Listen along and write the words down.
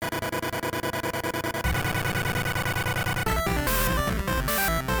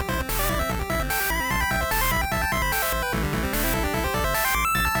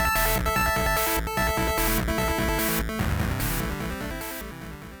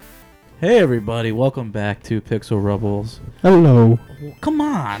Hey everybody, welcome back to Pixel Rebels. Hello. Come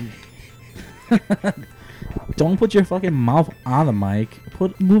on. Don't put your fucking mouth on the mic.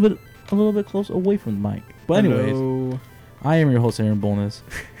 Move it a little bit close away from the mic. But anyways, Hello. I am your host Aaron Bonus,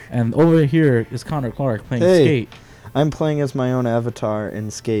 and over here is Connor Clark playing Hey. Skate. I'm playing as my own avatar in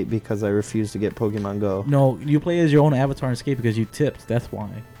Skate because I refuse to get Pokemon Go. No, you play as your own avatar in Skate because you tipped. That's why.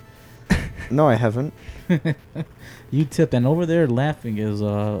 No, I haven't. You tipped, and over there laughing is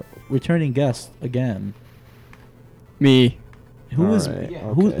returning guest again. Me, Who is Alright,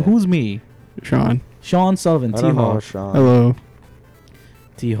 who? Who's me? Sean. Sean Sullivan, I don't know, T-Hawk. Sean. Hello.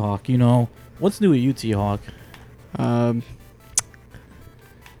 T-Hawk, you know what's new with you, T-Hawk?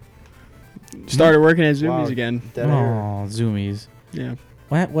 Started working at Zoomies Wow. again. Dead air. Oh, zoomies. Yeah.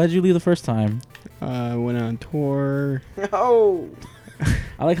 Why'd you leave the first time? Went on tour. No.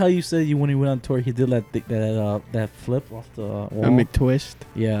 I like how you said when he went on tour, he did that flip off the wall. A McTwist.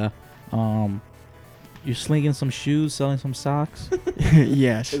 Yeah. You're slinging some shoes, selling some socks.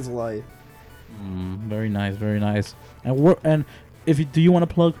 Yes. His life. Very nice, very nice. And do you want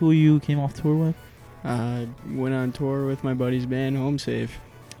to plug who you came off tour with? Went on tour with my buddy's band, Home Safe.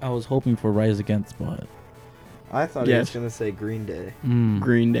 I was hoping for Rise Against, but I thought he was Yes. going to say Green Day.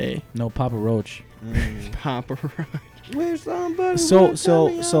 Green Day. no Papa Roach. Papa Roach. Where's somebody So- wanna so-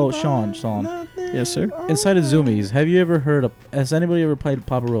 tell me so, about Sean. nothing Yes, sir. Inside of Zoomies, have you ever has anybody ever played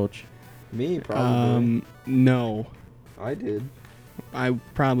Papa Roach? Me, probably. No. I did. I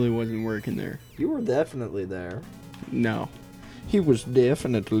probably wasn't working there. You were definitely there. No. He was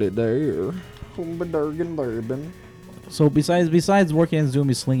definitely there. Bourbon. So besides working at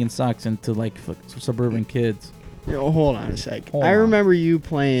Zoomies, slinging socks into like suburban kids. Yo, hold on a sec. Hold I on. remember you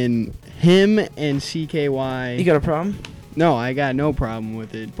playing him and CKY. You got a problem? No, I got no problem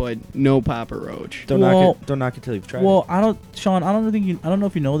with it, but no Papa Roach. Don't Well- knock it. Don't knock it till you've tried Well, Sean, I don't know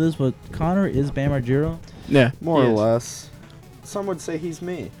if you know this, but Connor is Bam Margera. Yeah. it. More or yes. less. Some would say he's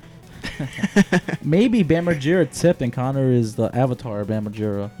me. Maybe Bam Margera tipped and Connor is the avatar of Bam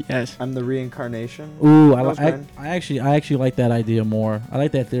Margera. Yes. I'm the reincarnation. Ooh, That was mine. I actually like that idea more. I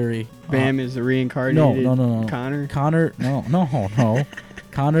like that theory. Bam is the reincarnated no. Connor. Connor, no.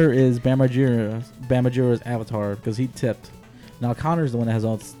 Connor is Bam Margera's avatar because he tipped. Now Connor's the one that has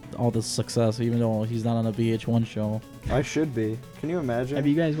all this success, even though he's not on a VH1 show. I should be. Can you imagine? Have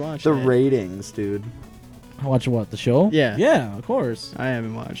you guys watched the that? ratings, dude? Watch what, the show? Yeah. Yeah, of course. I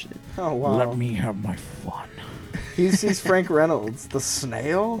haven't watched it. Oh wow. Let me have my fun. He's Frank Reynolds, the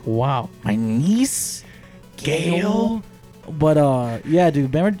snail. Wow, my niece, Gail. But yeah,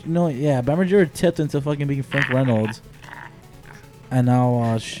 dude, Bam Margera tipped into fucking being Frank Reynolds, and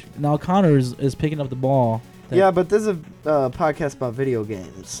now Connor is picking up the ball. Yeah, but this is a podcast about video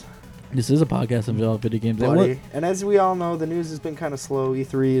games, This is a podcast about video games. buddy. And as we all know, the news has been kind of slow.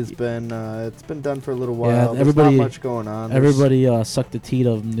 E3 has been it's been done for a little while. Yeah, There's everybody- not much going on. Everybody sucked the teat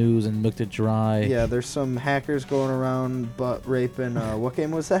of news and milked it dry. Yeah, there's some hackers going around butt raping. What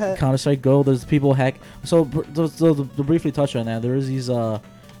game was that? Counter Strike Go. There's people hack. So to briefly touch on that, there's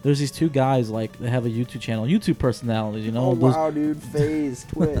these two guys like they have a YouTube channel, YouTube personalities. You know, Oh those- wow, dude! FaZe,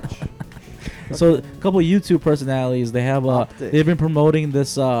 Twitch. So a couple of YouTube personalities. They have Optic. they've been promoting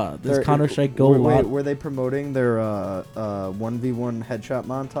this They're- Counter Strike Go. Wait, were they promoting their 1v1 headshot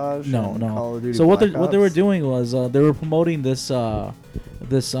montage? No, in no. Call of Duty So what Black they were Ops? doing was they were promoting this Counter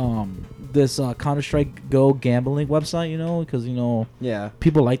Strike Go gambling website. You know, because Yeah.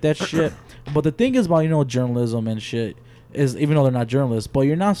 people like that shit. But the thing is about journalism and shit is even though they're not journalists, but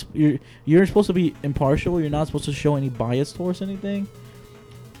you're supposed to be impartial. You're not supposed to show any bias towards anything.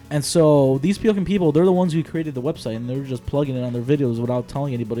 And so these people, they're the ones who created the website, and they're just plugging it on their videos without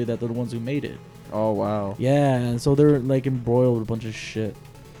telling anybody that they're the ones who made it. Oh wow. Yeah, and so they're like embroiled with a bunch of shit.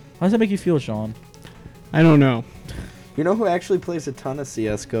 How does that make you feel, Sean? I don't know. You know who actually plays a ton of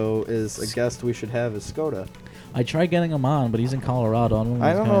CS:GO is a guest we should have is Skoda. I tried getting him on, but he's in Colorado.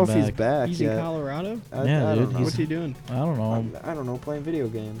 I don't know if coming he's back He's yet. in Colorado? Yeah, I dude, don't know. What's he doing? I don't know. I don't know, playing video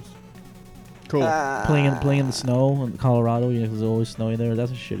games. Cool. Playing in the snow in Colorado, because it's always snowy there.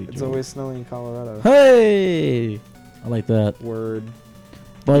 That's a shitty It's joke. always snowy in Colorado. Hey! I like that. Word.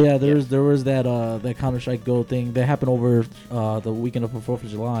 But yeah, there was that Counter Strike Go thing that happened over the weekend of the 4th of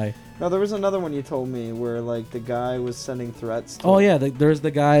July. No, there was another one you told me where like the guy was sending threats. To Oh yeah, there's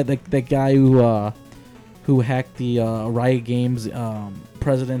the guy who hacked the Riot Games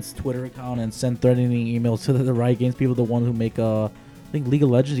president's Twitter account and sent threatening emails to the Riot Games people, the one who make I think League of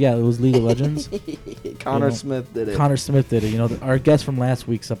Legends. Yeah, it was League of Legends. Connor Smith did it. Connor Smith did it. Our guest from last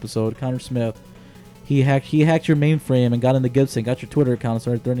week's episode, Connor Smith. he hacked your mainframe and got into Gibson, got your Twitter account, and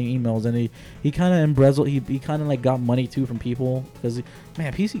started threatening emails, and he kind of embezzled. He kind of like got money too from people because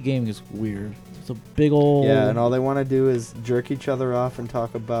man, PC gaming is weird. It's a big old Yeah, and all they want to do is jerk each other off and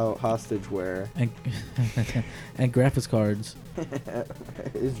talk about hostage wear. and and graphics cards.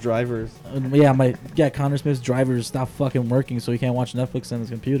 His drivers. Connor Smith's drivers stopped fucking working, so he can't watch Netflix on his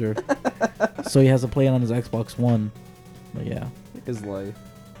computer. So he has to play it on his Xbox One. But yeah, His life.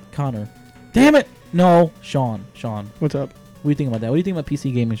 Connor. Damn it! No, Sean. What's up? What do you think about that? What do you think about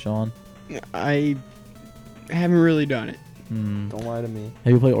PC gaming, Sean? I haven't really done it. Don't lie to me.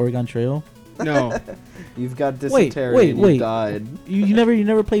 Have you played Oregon Trail? No. You've got dysentery and you died. You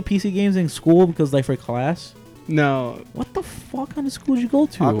never played PC games in school because like for class? No. What the fuck kind of school did you go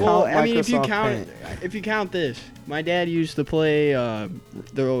to? I'll Well, call I mean, Microsoft if you count this, my dad used to play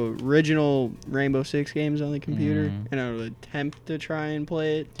the original Rainbow Six games on the computer, and I would attempt to try and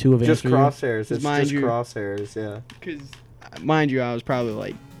play it. Two of Just answer. crosshairs. It's Mind just you- crosshairs, yeah. Because, mind you, I was probably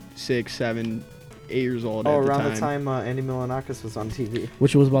like 6, 7, 8 years old Oh, at around the time. Andy Milonakis was on TV.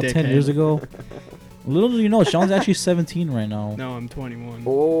 Which was about 10 years Dickhead. ago. Little do you know, Sean's actually 17 right now. No, I'm 21.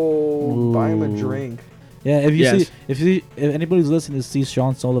 Oh, buy him a Ooh. drink. Yeah, if Yes. if anybody's listening to see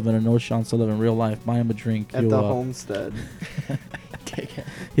Sean Sullivan or knows Sean Sullivan in real life, buy him a drink. At the homestead.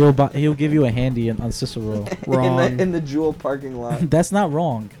 He'll give you a handy on Cicero. Wrong. in the Jewel parking lot. That's not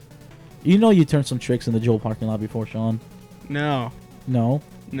wrong. You know you turned some tricks in the Joel parking lot before, Sean. No. No.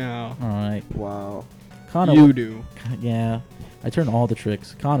 No. All right, Wow. Connor. You do. Yeah, I turned all the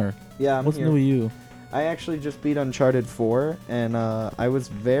tricks. Connor, Yeah, I'm what's here. new with you? I actually just beat Uncharted 4, and I was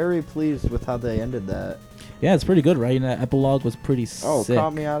very pleased with how they ended that. Yeah, it's pretty good, right? And that epilogue was pretty Oh, sick.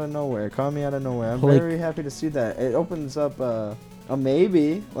 caught me out of nowhere. I'm Like- very happy to see that. It opens up a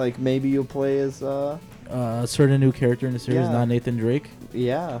maybe. Like, maybe you'll play as, A certain new character in the series, Yeah. not Nathan Drake.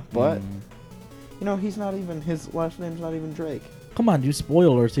 yeah. But, Mm. he's not even, his last name's not even Drake. Come on, do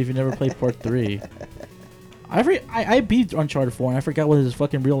spoilers if you never played Part 3. I beat Uncharted 4 and I forgot what his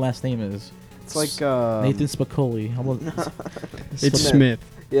fucking real last name is. It's like, Nathan Spicoli. How about It's Smith. Smith.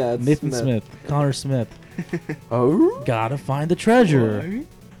 Yeah, it's Nathan Smith. Connor Smith. Oh? Gotta find the treasure.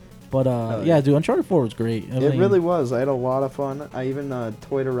 But Oh, yeah, yeah. dude, Uncharted 4 was great. I It mean, really was. I had a lot of fun. I even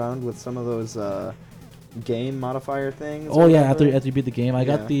toyed around with some of those game modifier things. Oh or yeah, whatever. after you beat the game, I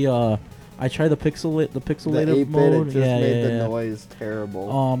got the I tried the the pixelated 8-bit, mode. it just Yeah, made yeah, the yeah. noise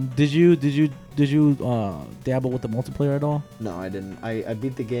terrible. Did you dabble with the multiplayer at all? No, I didn't. I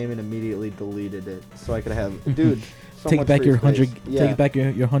beat the game and immediately deleted it so I could have dude. So Take much back free your space. 100. Yeah. Take back your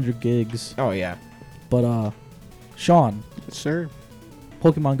 100 gigs. Oh yeah. But Sean, Sir.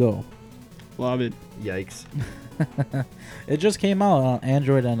 Pokemon Go. Love it. Yikes. It just came out on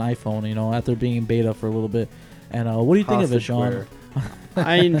Android and iPhone. After being in beta for a little bit. And what do you think of it, Hostage Sean? wear.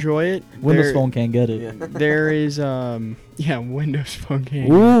 I enjoy it. Windows There- Phone can't get it. Yeah. There is Windows Phone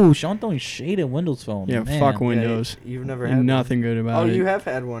game. Ooh, Sean throwing shade at Windows Phone. Yeah, man. fuck Windows. Yeah, you've never And had nothing good One. about Oh, it. you have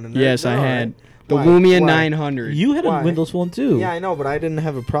had one. And Yes, I they're had. alright. The Why? Lumia Why? 900. You had Why? a Windows Phone too. Yeah, I know, but I didn't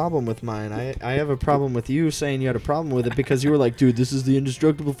have a problem with mine. I have a problem with you saying you had a problem with it because you were like, dude, this is the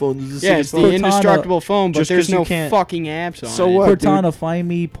indestructible phone. This is Yeah, it's the Cortana- indestructible phone, but Just there's 'cause you no can't- fucking apps on So it. what? dude? Cortana, find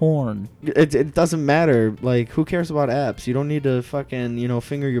me porn. It doesn't matter. Like, who cares about apps? You don't need to fucking,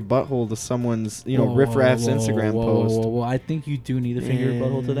 finger your butthole to someone's, riffraff's Instagram post. Whoa. I think you do need to finger your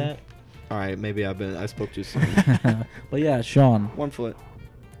butthole to that. All right, maybe I spoke too soon. But yeah, Sean, 1 foot.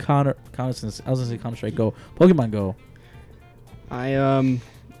 I was gonna say Counter Strike Go, Pokemon Go.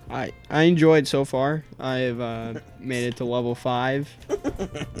 I enjoyed so far. I've made it to level 5.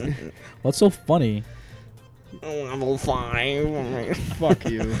 What's so funny? Level 5. Fuck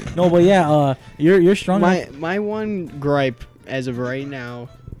you. No, but yeah, you're strong. My one gripe as of right now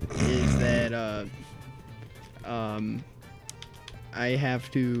is that I have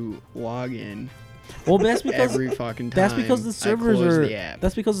to log in Well, but that's because every fucking time. that's because the I servers close are the app.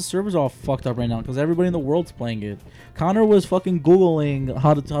 that's because the servers are all fucked up right now because everybody in the world's playing it. Connor was fucking googling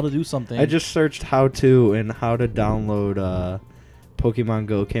how to do something. I just searched how to and how to download Pokemon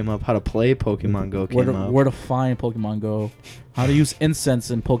Go came up. How to play Pokemon Go came up. where to find Pokemon Go, how to use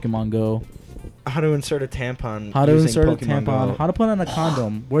incense in Pokemon Go, How to insert a tampon. how to using insert a Pokemon tampon, Go. how to put on a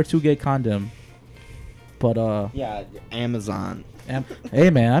condom, where to get condom. But Yeah, Amazon.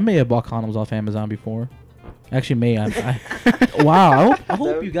 hey man, I may have bought condoms off Amazon before. Actually, wow, I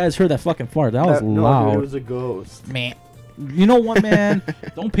hope you guys heard that fucking fart. That was No, loud. dude, it was a ghost. Man, you know what, man?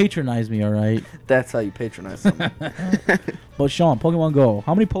 Don't patronize me, all right? That's how you patronize someone. But Sean, Pokemon Go,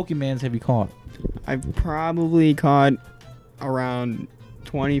 how many Pokemans have you caught? I've probably caught around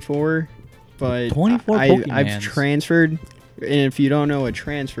 24, but 24 I've Pokemans. transferred And if you don't know what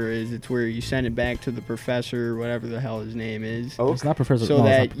transfer is, it's where you send it back to the professor, whatever the hell his name is, Oh, It's not Professor. so no, it's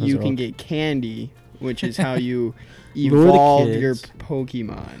not that Professor you Oak. can get candy, which is how you Lure the evolve your kids.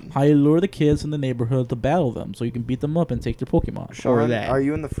 Pokemon. How you lure the kids in the neighborhood to battle them, so you can beat them up and take their Pokemon. Sean, that. are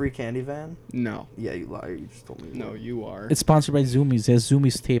you in the free candy van? No, Yeah, you liar. You just told me. no, you are. It's sponsored by Zoomies. It has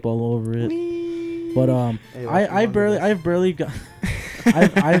Zoomies tape all over it. But Hey, I've barely got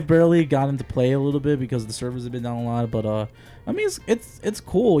I've barely gotten to play a little bit because the servers have been down a lot. But I mean it's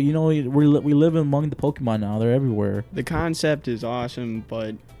cool. You know, we live among the Pokemon now. They're everywhere. The concept is awesome,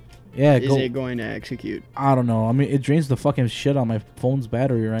 but Yeah, is it going to execute? I don't know. I mean, it drains the fucking shit on my phone's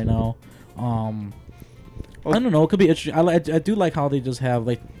battery right now. I don't know. It could be interesting. I do like how they just have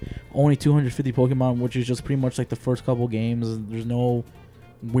like only 250 Pokemon, which is just pretty much like the first couple games. There's no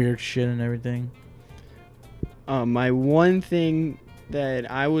weird shit and everything. My one thing that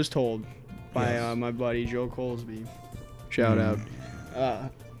I was told by Yes. my buddy Joe Colesby, shout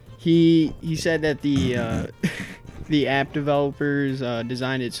out, he said that the the app developers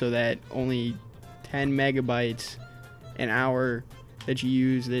designed it so that only 10 megabytes an hour that you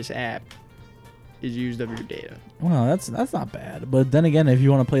use this app is used of your data. Well, that's not bad. But then again, if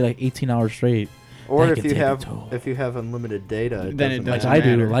you want to play like 18 hours straight, Or that if can you take a have toll. unlimited data, Then it doesn't doesn't like I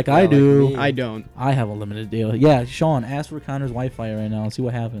do, matter. like Yeah, I do. me. I don't. I have a limited deal. Yeah, Sean, ask for Connor's Wi-Fi right now and see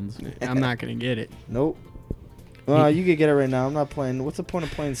what happens. I'm not gonna get it. Nope. Well, you could get it right now. I'm not playing. What's the point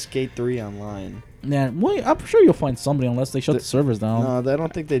of playing Skate 3 online? Yeah, well, I'm sure you'll find somebody unless they shut the servers down. No, I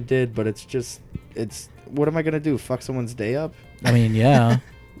don't think they did. But it's. What am I gonna do? Fuck someone's day up? I mean, yeah.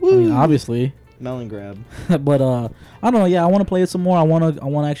 I mean, obviously. Melon grab. But I don't know. Yeah, I want to play it some more. I want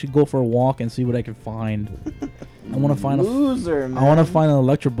to actually go for a walk and see what I can find. I want to find loser, man. I want to find an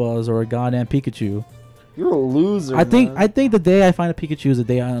Electabuzz or a goddamn Pikachu. You're a loser. I think man. the day I find a Pikachu is the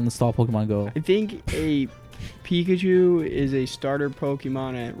day I uninstall Pokemon Go. I think a Pikachu is a starter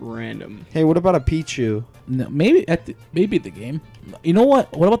Pokemon at random. Hey, what about a Pichu? No, maybe at the game. You know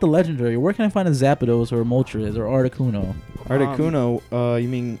what? What about the legendary? Where can I find a Zapdos or a Moltres or Articuno? Articuno. You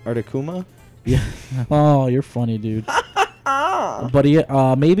mean Articuma? Yeah. Oh, you're funny, dude. But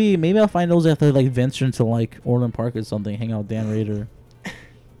yeah, maybe I'll find those after like venture into like Orland Park or something. Hang out with Dan Raider.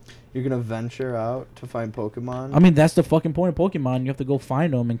 You're gonna venture out to find Pokemon? I mean, that's the fucking point of Pokemon. You have to go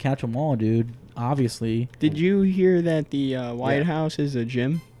find them and catch them all, dude. Obviously. Did you hear that the White Yeah. House is a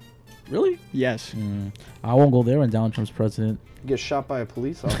gym? Really? Yes. I won't go there when Donald Trump's president. You get shot by a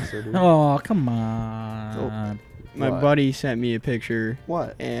police officer, dude. Oh, come on. My What? buddy sent me a picture,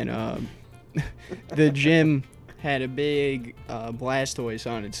 What? and the gym had a big Blastoise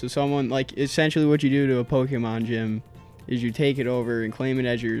on it. So someone, like, essentially what you do to a Pokemon gym is you take it over and claim it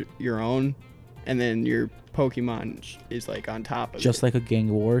as your own, and then your Pokemon is like on top of Just it. like a gang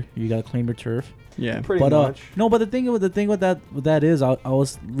war, you gotta claim your turf. Yeah. Pretty But much. no, but the thing with that is, I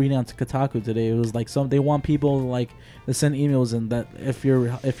was reading on Kotaku today. It was like they want people like to send emails and that if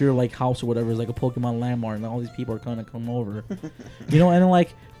your like house or whatever is like a Pokemon landmark, and all these people are gonna come over, you know. And then,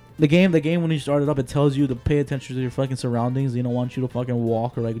 like the game when you start it up, it tells you to pay attention to your fucking surroundings. They don't want you to fucking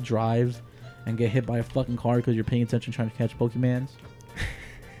walk or like drive and get hit by a fucking car because you're paying attention trying to catch Pokemons.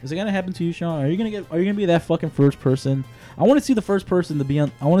 Is it gonna happen to you, Sean? Are you gonna be that fucking first person? I want to see the first person to be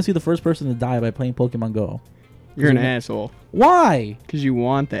on. I want to see the first person to die by playing Pokemon Go. You're an Is it- asshole. Why? Because you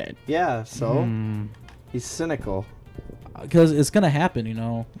want that. Yeah, so? Hmm. He's cynical. Because it's gonna happen, you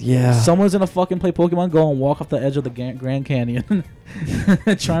know. Yeah. Someone's gonna fucking play Pokemon Go and walk off the edge of the Grand Canyon,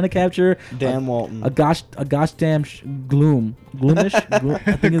 trying to capture Dan Walton. a gosh damn gloomish. I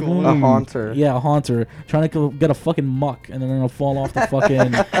think it's Gloom. A haunter. Yeah, a haunter trying to get a fucking muck, and then they're gonna fall off the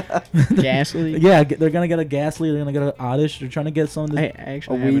fucking. Ghastly? Yeah, they're gonna get a Ghastly. They're gonna get an Oddish. They're trying to get something. I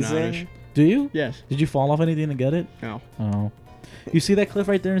actually A have an Weezing? Oddish. Do you? Yes. Did you fall off anything to get it? No. Oh. You see that cliff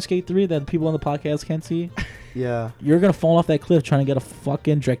right there in Skate 3 that people on the podcast can't see? Yeah. You're gonna fall off that cliff trying to get a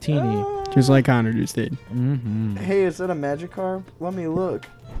fucking Dratini. Just like Connor just did. Mm-hmm. Hey, is that a Magikarp? Let me look.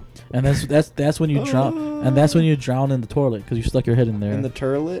 And that's when you drown. And that's when you drown in the toilet because you stuck your head in there. And the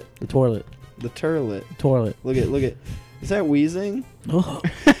turlet? the toilet. The turlet. Toilet. Look at. Is that Weezing?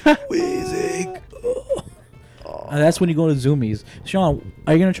 Wheezing. And that's when you go to Zoomies. Sean,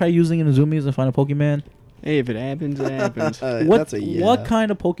 are you gonna try using it in Zoomies and find a Pokemon? Hey, if it happens, it happens. That's a yeah. What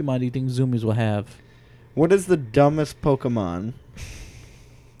kind of Pokemon do you think Zoomies will have? What is the dumbest Pokemon?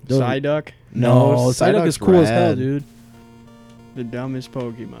 Psyduck, No, Psyduck Psyduck's is cool as hell, rad. dude. the dumbest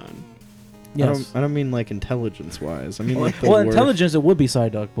Pokemon. Yes. I don't mean like intelligence wise. I mean like the Well, worst. intelligence it would be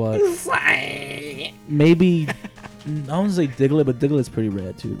Psyduck, but maybe I wouldn't say Diglett, but Diglett's pretty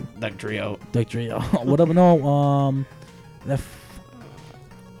rad too. Dugtrio. Dugtrio. What up? No, that.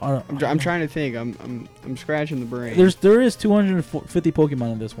 I'm trying to think. I'm scratching the brain. There is 250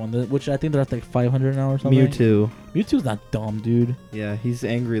 Pokemon in this one, which I think they're at like 500 now or something. Mewtwo's not dumb, dude. Yeah, he's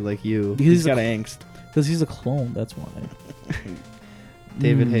angry like you. He's He's got angst. Because he's a clone. That's why.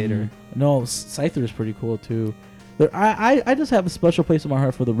 David Hayter. No, Scyther is pretty cool too. I just have a special place in my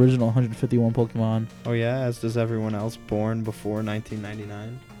heart for the original 151 Pokemon. Oh yeah, as does everyone else born before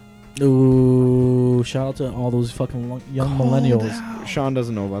 1999. Ooh, shout out to all those fucking young millennials. Sean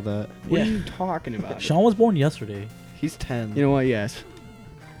doesn't know about that. What are you talking about? Sean was born yesterday. He's 10. You know what? Yes.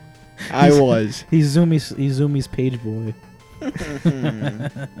 I was. He's Zumi's page boy.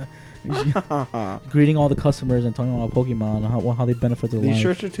 Greeting all the customers and talking about Pokemon and how they benefit their life. These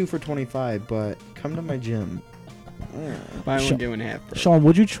shirts are 2 for $25, but come to my gym. Buy one, get one half. Bro. Sean,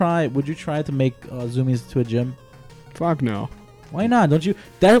 would you try to make Zoomies to a gym? Fuck no. Why not? Don't you?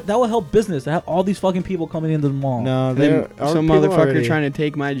 That will help business. To have all these fucking people coming into the mall. No, then some motherfucker trying to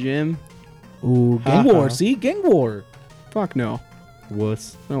take my gym. Ooh, gang war. See, gang war. Fuck no.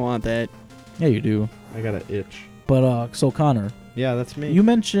 Wuss. I don't want that. Yeah, you do. I got an itch. But so Connor. Yeah, that's me. You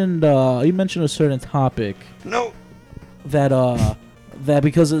mentioned a certain topic. No. That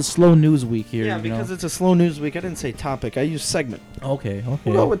because it's slow news week here. Yeah, because it's a slow news week. I didn't say topic. I used segment. Okay.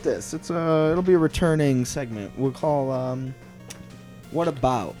 We'll go with this. It'll be a returning segment. We'll call What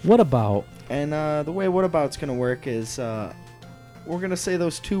About? What About? And the way What About's gonna work is we're gonna say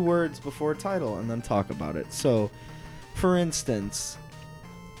those 2 words before a title and then talk about it. So, for instance,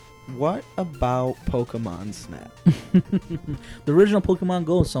 what about Pokemon Snap? The original Pokemon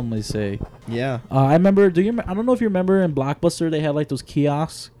Go, some may say. Yeah. I remember. I don't know if you remember in Blockbuster they had like those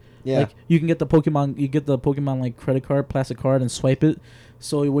kiosks. Yeah. Like you can get the Pokemon like credit card, plastic card, and swipe it.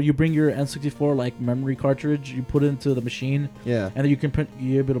 So when you bring your N64 like memory cartridge, you put it into the machine. Yeah. And then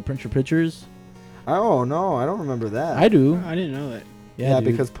you're able to print your pictures. Oh no, I don't remember that. I do. I didn't know that. Yeah,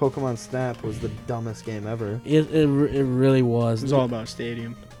 because Pokemon Snap was the dumbest game ever. It really was. It's all about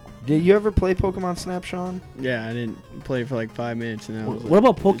Stadium. Did you ever play Pokemon Snap, Sean? Yeah, I didn't play for like 5 minutes. And what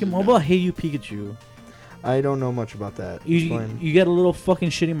about Pokemon? What about Hey You Pikachu? I don't know much about that. You get a little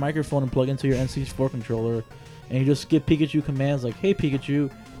fucking shitty microphone and plug into your N64 controller, and you just give Pikachu commands like, "Hey Pikachu,"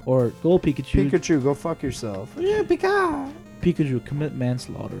 or "Go Pikachu." Pikachu, go fuck yourself. Yeah, Pikachu. Pikachu, commit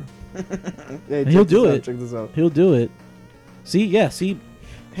manslaughter. Hey, he'll do it. Check this out. He'll do it. See.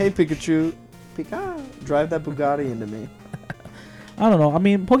 Hey Pikachu, Pikachu, drive that Bugatti into me. I don't know. I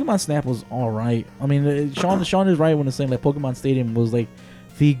mean, Pokemon Snap was all right. I mean, Sean is right when it's saying like Pokemon Stadium was like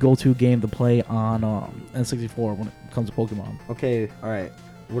the go-to game to play on N64 when it comes to Pokemon. Okay, all right.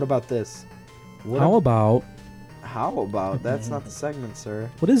 What about this? How about? That's not the segment, sir.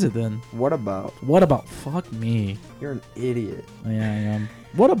 What is it then? What about? What about? Fuck me. You're an idiot. Yeah, I am.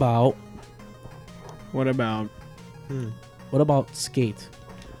 What about? What about? What about Skate?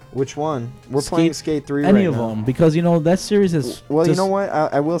 Which one? We're playing Skate 3 right now. Any of them, because you know that series is. Well, you know what?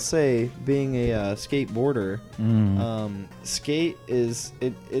 I will say, being a skateboarder, Skate is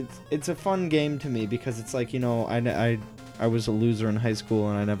it's a fun game to me because it's like, you know, I was a loser in high school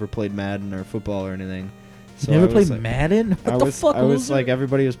and I never played Madden or football or anything. So you never played Madden? What the fuck? I was like,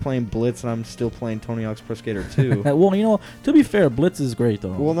 everybody was playing Blitz and I'm still playing Tony Hawk's Pro Skater 2. Well, you know, to be fair, Blitz is great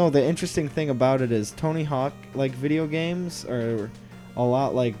though. Well, no, the interesting thing about it is Tony Hawk like video games are a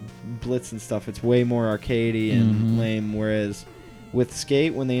lot like Blitz and stuff. It's way more arcadey and lame, whereas with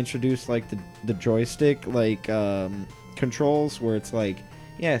Skate, when they introduced like the joystick like controls where it's like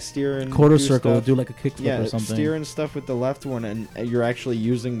steer and quarter circle, do like a kickflip or something. Yeah, steer and stuff with the left one, and you're actually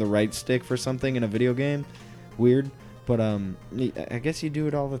using the right stick for something in a video game. Weird, but I guess you do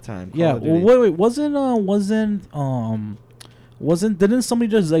it all the time. Yeah. Well, wait, didn't somebody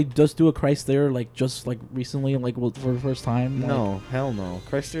just do a Chrysler like just like recently like for the first time? No, hell no.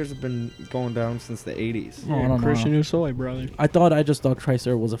 Chrysler's have been going down since the 80s. Oh, I don't Christian know. Usoy, brother. I just thought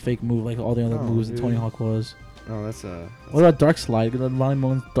Chrysler was a fake move like all the other moves that Tony Hawk was. Oh, that's what about Dark Slide? Ronnie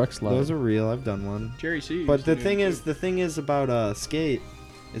Mullen's Dark Slide. Those are real. I've done one. Jerry C. But the thing is about Skate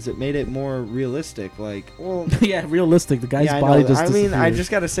is it made it more realistic. Like, well, yeah, realistic. The guy's body just. I mean, I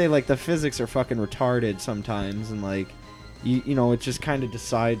just gotta say, like, the physics are fucking retarded sometimes, and like, you know, it just kind of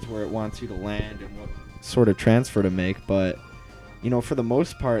decides where it wants you to land and what sort of transfer to make. But you know, for the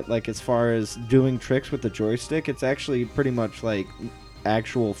most part, like as far as doing tricks with the joystick, it's actually pretty much like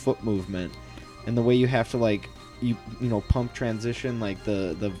actual foot movement, and the way you have to like you know pump transition like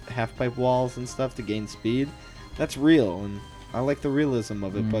the half pipe walls and stuff to gain speed. That's real, and I like the realism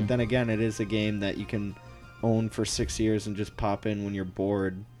of it. But then again, it is a game that you can own for 6 years and just pop in when you're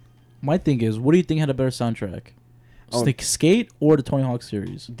bored. My thing is, what do you think had a better soundtrack? Oh. Skate or the Tony Hawk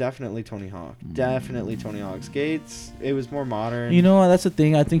series? Definitely Tony Hawk. Definitely Tony Hawk. Skates, it was more modern. You know, that's the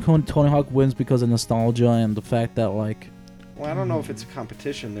thing. I think Tony Hawk wins because of nostalgia and the fact that, like. Well, I don't know if it's a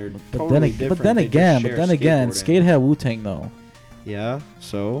competition. They're But totally then, different. but then They just again, share skateboarding. Skate had Wu-Tang though. Yeah,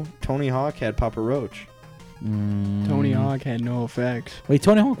 so Tony Hawk had Papa Roach. Tony Hawk had no effects. Wait,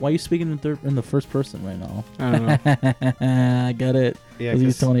 Tony Hawk, why are you speaking in the first person right now? I don't know. I get it. Yeah, 'Cause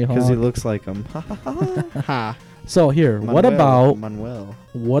he's Tony because he Hawk. looks like him. Ha. So here, what Manuel?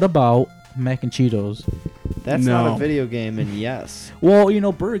 about Mac and Cheetos? That's not No. a video game, and yes. Well, you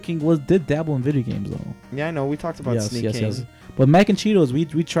know, Burger King did dabble in video games though. Yeah, I know. We talked about sneaking. But Mac and Cheetos,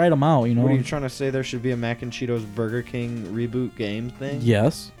 we tried them out. You know. What are you trying to say? There should be a Mac and Cheetos Burger King reboot game thing?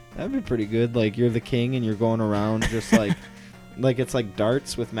 Yes. That'd be pretty good. Like, you're the king and you're going around just like... like it's like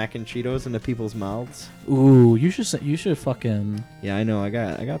darts with Mac and Cheetos into people's mouths. Ooh, you should fucking Yeah, I know. I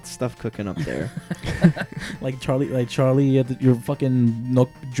got stuff cooking up there. like Charlie at your fucking Nook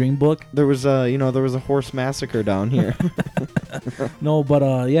Dream Book. There was a horse massacre down here. No,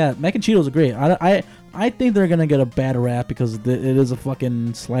 but yeah, Mac and Cheetos are great. I think they're gonna get a bad rap because it is a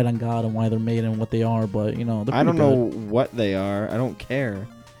fucking slight on God and why they're made and what they are. But you know, they're I don't pretty know good. what they are. I don't care.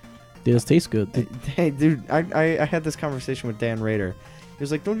 They just taste good. Hey, dude, I had this conversation with Dan Rader. He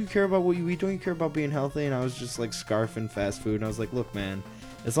was like, "Don't you care about what you eat? Don't you care about being healthy?" And I was just like scarfing fast food. And I was like, "Look, man,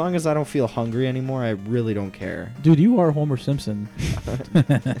 as long as I don't feel hungry anymore, I really don't care." Dude, you are Homer Simpson.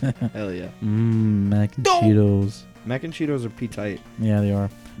 Hell yeah. Mac and Cheetos. Mac and Cheetos are P-tight. Yeah, they are.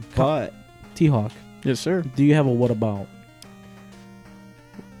 But T-Hawk, Yes, sir. do you have a what about?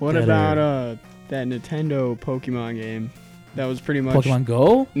 What Better. about that Nintendo Pokemon game? That was pretty much Pokemon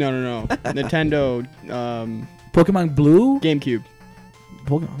Go? No. Nintendo Pokemon Blue? GameCube.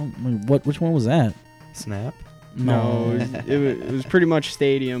 Which one was that? Snap. No, it was pretty much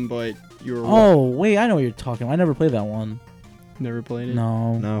Stadium, but you were Oh, wait, I know what you're talking about. I never played that one. never played it.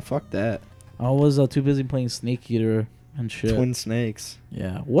 No. No, fuck that. I was too busy playing Snake Eater and shit. Twin snakes.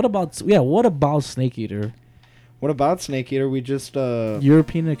 Yeah. What about Snake Eater? What about Snake Eater? We just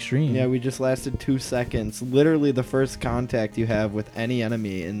European Extreme. yeah, we just lasted 2 seconds. Literally the first contact you have with any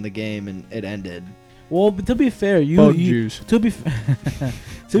enemy in the game, and it ended. Well, but to be fair, Bug juice. to be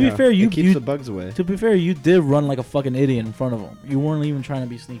Yeah, fair, it keeps you the bugs away. to be fair, you did run like a fucking idiot in front of him. You weren't even trying to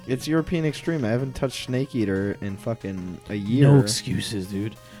be sneaky. It's European Extreme. I haven't touched Snake Eater in fucking a year. No excuses,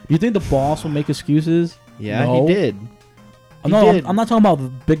 dude. You think the boss will make excuses? Yeah, No. he did. I'm did. not talking about the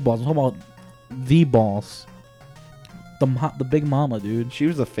big boss. I'm talking about the boss. The big mama, dude. She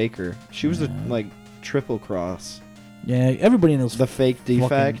was a faker. She was Yeah. a triple cross. Yeah, everybody in those The fake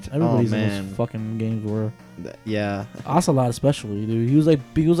defect. Oh Everybody's in man. those fucking games were. Yeah. Ocelot especially, dude. He was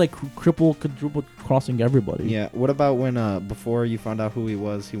like quadruple crossing everybody. Yeah. What about when before you found out who he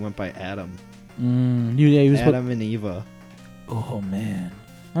was, he went by Adam. He was. Adam and Eva. Oh man,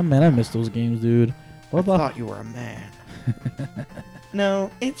 I miss those games, dude. What I about? thought you were a man. No,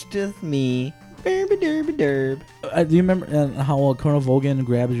 it's just me. Derby derby derb. Do you remember how Colonel Vogan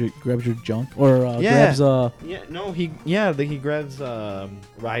grabs your junk or Yeah. grabs Yeah, no, he grabs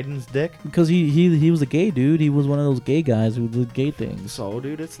Raiden's dick. because he was a gay dude. He was one of those gay guys who did gay things. So,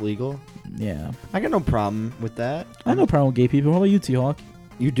 dude, it's legal. Yeah, I got no problem with that. I have no problem with gay people. How about you, T-Hawk?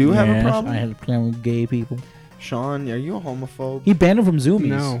 You do have a problem? I have a problem with gay people. Sean, are you a homophobe? He banned him from Zoomies.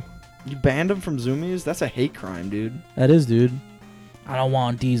 No. You banned him from Zoomies? That's a hate crime, dude. That is, dude. I don't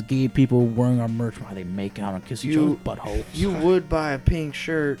want these gay people wearing our merch while they make out and kiss each You- other's buttholes. You would buy a pink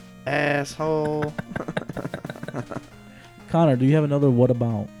shirt, asshole. Connor, do you have another what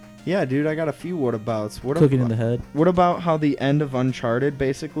about? Yeah, dude, I got a few whatabouts. Cooking in the head. What about how the end of Uncharted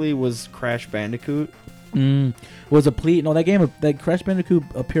basically was Crash Bandicoot? Was a plea? No, that Crash Bandicoot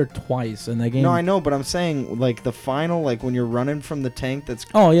appeared twice, and that game. No, I know, but I'm saying like the final, like when you're running from the tank that's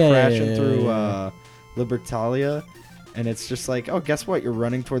Oh yeah, crashing yeah, through yeah. Libertalia, and it's just like, oh, guess what? You're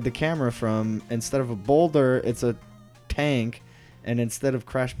running toward the camera from, instead of a boulder, it's a tank, and instead of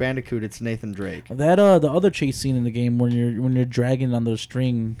Crash Bandicoot, it's Nathan Drake. That the other chase scene in the game when you're dragging on the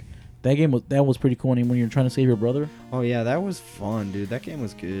string, that was pretty cool. And when you're trying to save your brother, Oh yeah, that was fun, dude. That game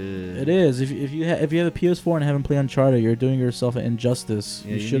was good. it is. If you have a PS4 and haven't played Uncharted, you're doing yourself an injustice.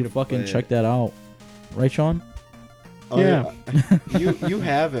 Yeah, you you should need to fucking play check it. that out, right, Sean? Oh, Yeah. you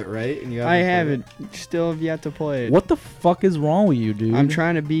have it, right? And you I haven't played haven't. Still have yet to play it. What the fuck is wrong with you, dude? I'm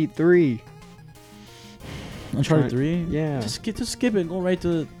trying to beat 3. Uncharted trying- 3. Yeah. Just skip it and go right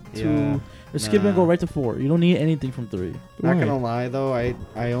to Yeah. or skip it and go Nah. right to 4. You don't need anything from 3. Not Why? gonna lie though,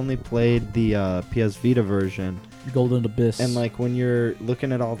 I only played the PS Vita version, Golden Abyss. and like when you're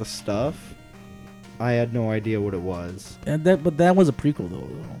looking at all the stuff, I had no idea what it was. but that was a prequel though.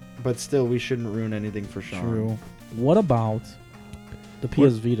 But still, we shouldn't ruin anything for Sean. True. What about the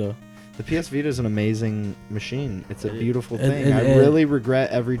PS Vita? The PS Vita is an amazing machine. It's a beautiful it- thing. it- I it- really regret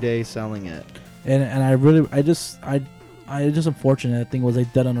every day selling it. And I just unfortunate that thing was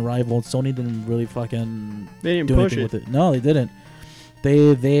like dead on arrival. Sony didn't really fucking They didn't do push anything it. with it. No, they didn't.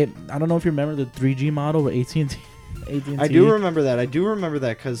 They I don't know if you remember the 3G model with AT&T. I do remember that.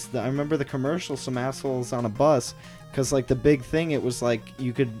 Because I remember the commercial. Some assholes on a bus. Because like the big thing, it was like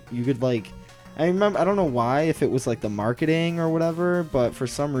you could like. I remember. I don't know why, if it was like the marketing or whatever, but for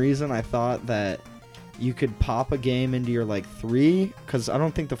some reason I thought that you could pop a game into your like 3. Because I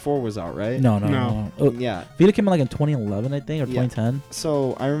don't think the 4 was out, right? No. Oh, Yeah. Vita came out like in 2011, I think, or Yeah. 2010.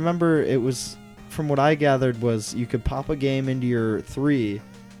 So I remember it was, from what I gathered, was you could pop a game into your 3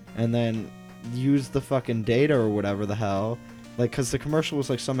 and then use the fucking data or whatever the hell. Like, because the commercial was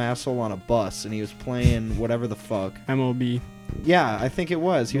like some asshole on a bus and he was playing whatever the fuck. MLB. Yeah, I think it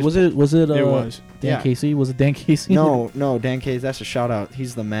was. Was it? It was. Dan Yeah. Casey? Was it Dan Casey? No, Dan Case, that's a shout out.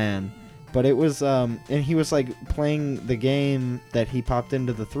 He's the man. But it was, and he was like playing the game that he popped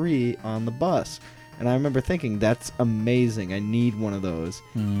into the 3 on the bus. And I remember thinking, that's amazing. I need one of those.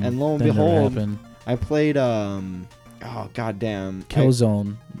 And lo and that never behold, happened. I played oh goddamn,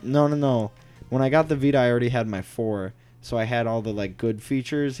 Killzone. No. When I got the Vita, I already had my 4, so I had all the like good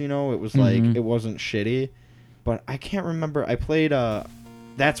features. You know, it was like Mhm. it wasn't shitty, but I can't remember. I played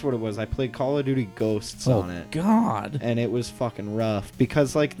that's what it was. I played Call of Duty Ghosts Oh on it, God. and it was fucking rough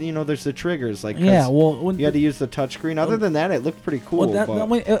because like there's the triggers like 'cause Yeah. Well, when you had to use the touchscreen. Other than that, it looked pretty cool. well, that,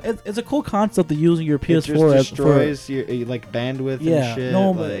 but it's a cool concept of using your it PS4 just as for destroys your like bandwidth Yeah, and shit.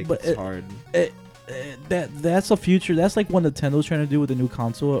 no, like, but it's it- hard. that's a future. That's like what Nintendo's trying to do with the new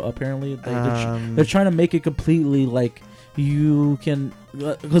console. Apparently, Um, they're trying to make it completely like you can.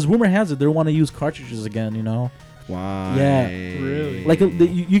 Because rumor has it they want to use cartridges again. You know, Why? Yeah, really? like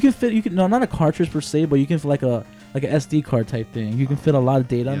you can fit. You can no, not a cartridge per se, but you can fit like a SD card type thing. You can fit a lot of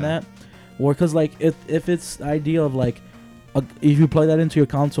data on Yeah. that. Or because like if it's the idea of like if you plug that into your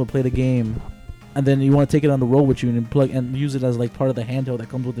console, play the game, and then you want to take it on the road with you and plug and use it as like part of the handheld that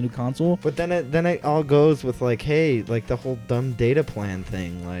comes with the new console. But then it all goes with like, hey, like the whole dumb data plan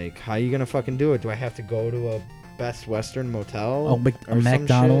thing. Like, how you gonna fucking do it? Do I have to go to a Best Western motel? Oh, a or some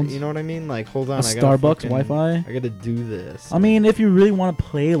McDonald's? shit? You know what I mean? Like, hold on, A I gotta Starbucks fucking- Wi-Fi. I gotta do this. I mean, if you really want to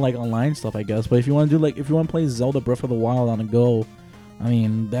play like online stuff, I guess. But if you want to do like if you want to play Zelda Breath of the Wild on the go, I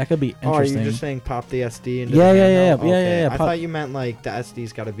mean that could be Oh, are interesting. you just saying pop the SD into Yeah, the yeah, handheld? yeah, yeah, Okay. yeah, I pop- thought you meant like the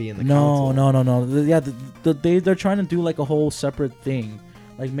SD's got to be in the No, console. no. Yeah, they're trying to do like a whole separate thing,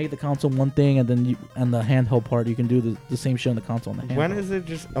 like make the console one thing, and then and the handheld part you can do the same shit on the console and the handheld. When is it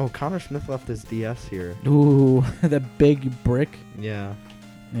just? Oh, Connor Smith left his DS here. Ooh, that big brick. Yeah.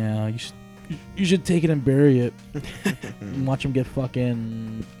 Yeah, you should take it and bury it. And watch him get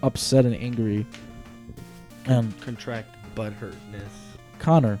fucking upset and angry. And Contract butthurtness.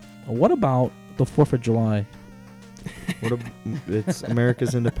 Connor, what about the 4th of July? It's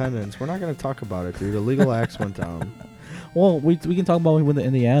America's independence. We're not gonna talk about it, dude. Illegal acts went down. Well, we can talk about when we went to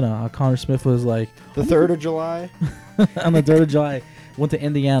Indiana. How Connor Smith was like The 3rd of July. on the 3rd of July, went to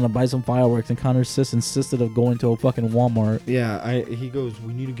Indiana buy some fireworks, and Connor's sis insisted of going to a fucking Walmart Yeah, he goes,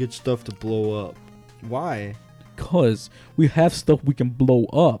 we need to get stuff to blow up. Why? because we have stuff we can blow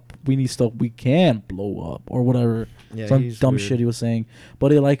up. We need stuff we can blow up or whatever. Yeah, Some he's dumb weird. shit he was saying.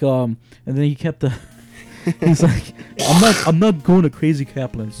 But he like and then he kept the. He's like, I'm not going to Crazy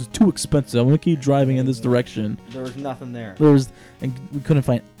Kaplan's. It's too expensive. I'm gonna keep driving in this direction. There was nothing there. And we couldn't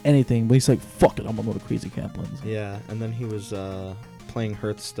find anything. But he's like, fuck it, I'm gonna go to Crazy Kaplan's. Yeah, and then he was playing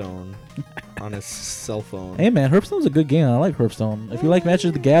Hearthstone on his cell phone. Hey man, Hearthstone's a good game. I like Hearthstone. If you like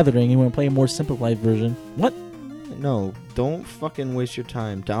Magic the Gathering, you want to play a more simplified version. What? No, don't fucking waste your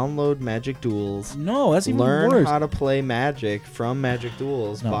time. Download Magic Duels. No, that's even Learn worse. how to play Magic from Magic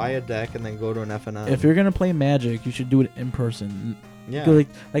Duels. No. Buy a deck and then go to an FNM. If you're gonna play Magic, you should do it in person. yeah, Go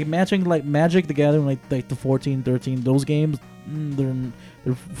like Magic the Gathering, like the 14, 13, those games,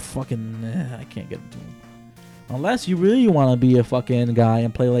 they're fucking. I can't get into them. Unless you really want to be a fucking guy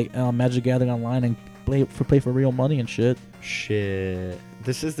and play like Magic the Gathering online and play for real money and shit. shit.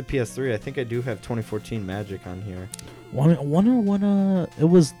 This is the PS3. I think I do have 2014 Magic on here. I wonder when it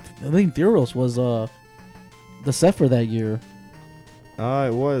was. I think Theros was the set for that year.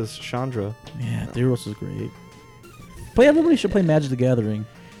 It was Chandra. Yeah, Theros is great. Everybody should play Magic the Gathering.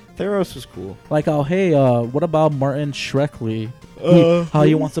 Theros was cool. Like, oh hey, what about Martin Shrekley? How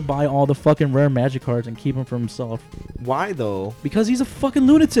he wants to buy all the fucking rare Magic cards and keep them for himself Why though? because he's a fucking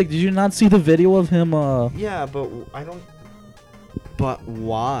lunatic. Did you not see the video of him? Yeah, but I don't. But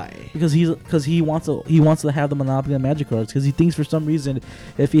why? Because he wants to have the monopoly on Magic cards because he thinks for some reason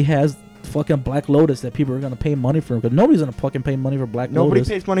if he has fucking Black Lotus that people are gonna pay money for, because nobody's gonna fucking pay money for Black Nobody Lotus.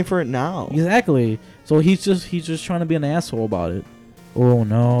 pays money for it now. Exactly. So he's just trying to be an asshole about it. Oh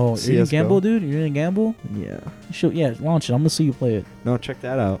no! You're gonna CS:GO. gamble, dude. You're gonna gamble. Yeah. Yeah, launch it. I'm gonna see you play it. No, check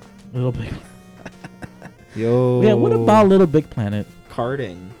that out. Little Big. Yo. Yeah. What about Little Big Planet?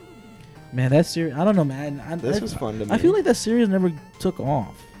 karting? Man, that series. I don't know, man. This was fun to me. I feel like that series never took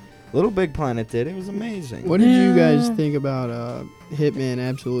off. Little Big Planet did. It was amazing. What did you guys Yeah. think about Hitman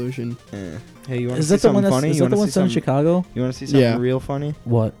Absolution? Eh. Hey, you want to Is see that the one something that's funny? is You that the want one to see set in something? Chicago? You want to see something Yeah. real funny?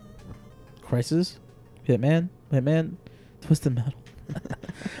 What? Crisis? Hitman? Twisted Metal.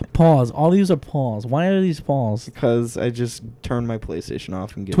 Pause. All these are pause. Why are these pause? Because I just turned my PlayStation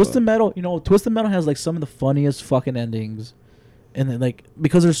off and give Twisted up. Metal, Twisted Metal has like some of the funniest fucking endings, and then, like,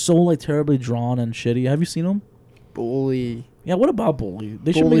 because they're so like terribly drawn and shitty. Have you seen them? Bully. Yeah. What about Bully?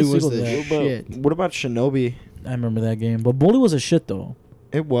 They should Bully make a was sequel to the that. shit. What about Shinobi? I remember that game, but Bully was a shit though.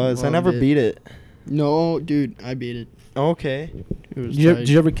 It was. I Loved never it. beat it. No, dude, I beat it. Okay. It was Did tight.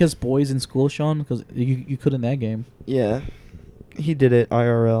 you ever kiss boys in school, Sean? Because you could in that game. Yeah. He did it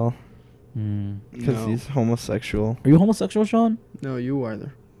IRL Hmm. because No. he's homosexual. Are you homosexual, Sean? No, you are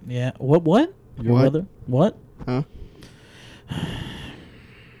there. Yeah. What? Your What? brother? What? Huh?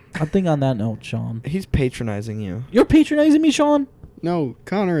 I think on that note, Sean. He's patronizing you. You're patronizing me, Sean? No,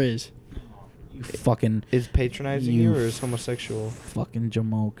 Connor is. You fucking Is patronizing You you or is homosexual? fucking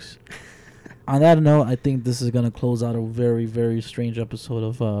jamokes. On that note, I think this is going to close out a very, very strange episode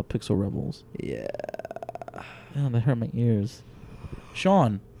of Pixel Rebels. Yeah. Oh, that hurt my ears.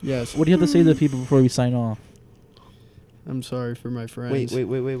 Sean, Yes. what do you have to say to the people before we sign off? I'm sorry for my friends. Wait.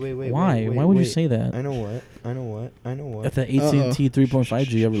 Why? Why would you say that? I know what. If the AT&T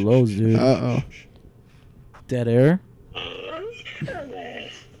 3.5G ever loads, dude. Uh-oh. Dead air.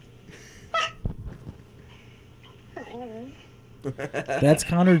 That's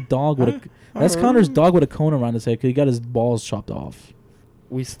Connor's dog with a. That's Connor's dog with a cone around his head because he got his balls chopped off.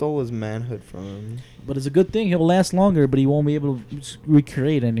 We stole his manhood from him. But it's a good thing he'll last longer, but he won't be able to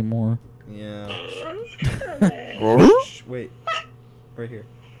recreate anymore. Yeah. Wait. Right here.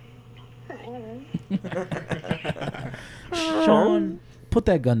 Sean, put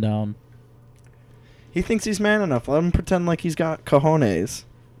that gun down. He thinks he's man enough. Let him pretend like he's got cojones.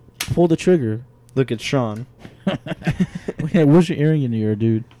 Pull the trigger. Look at Sean. Yeah, where's your earring in your ear,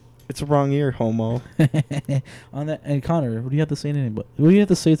 dude? It's the wrong ear, homo. On that, and Connor, what do you have to say to anybody? What do you have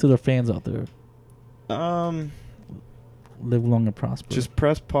to say to the fans out there? Live long and prosper. Just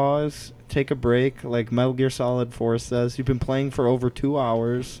press pause, take a break, like Metal Gear Solid 4 says. You've been playing for over 2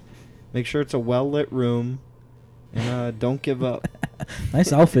 hours. Make sure it's a well-lit room. And don't give up.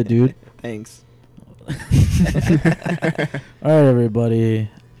 Nice outfit, dude. Thanks. All right, everybody.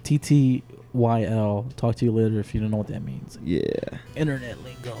 TTYL. Talk to you later if you don't know what that means. Yeah. Internet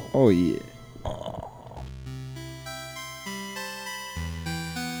lingo. Oh, yeah. Oh.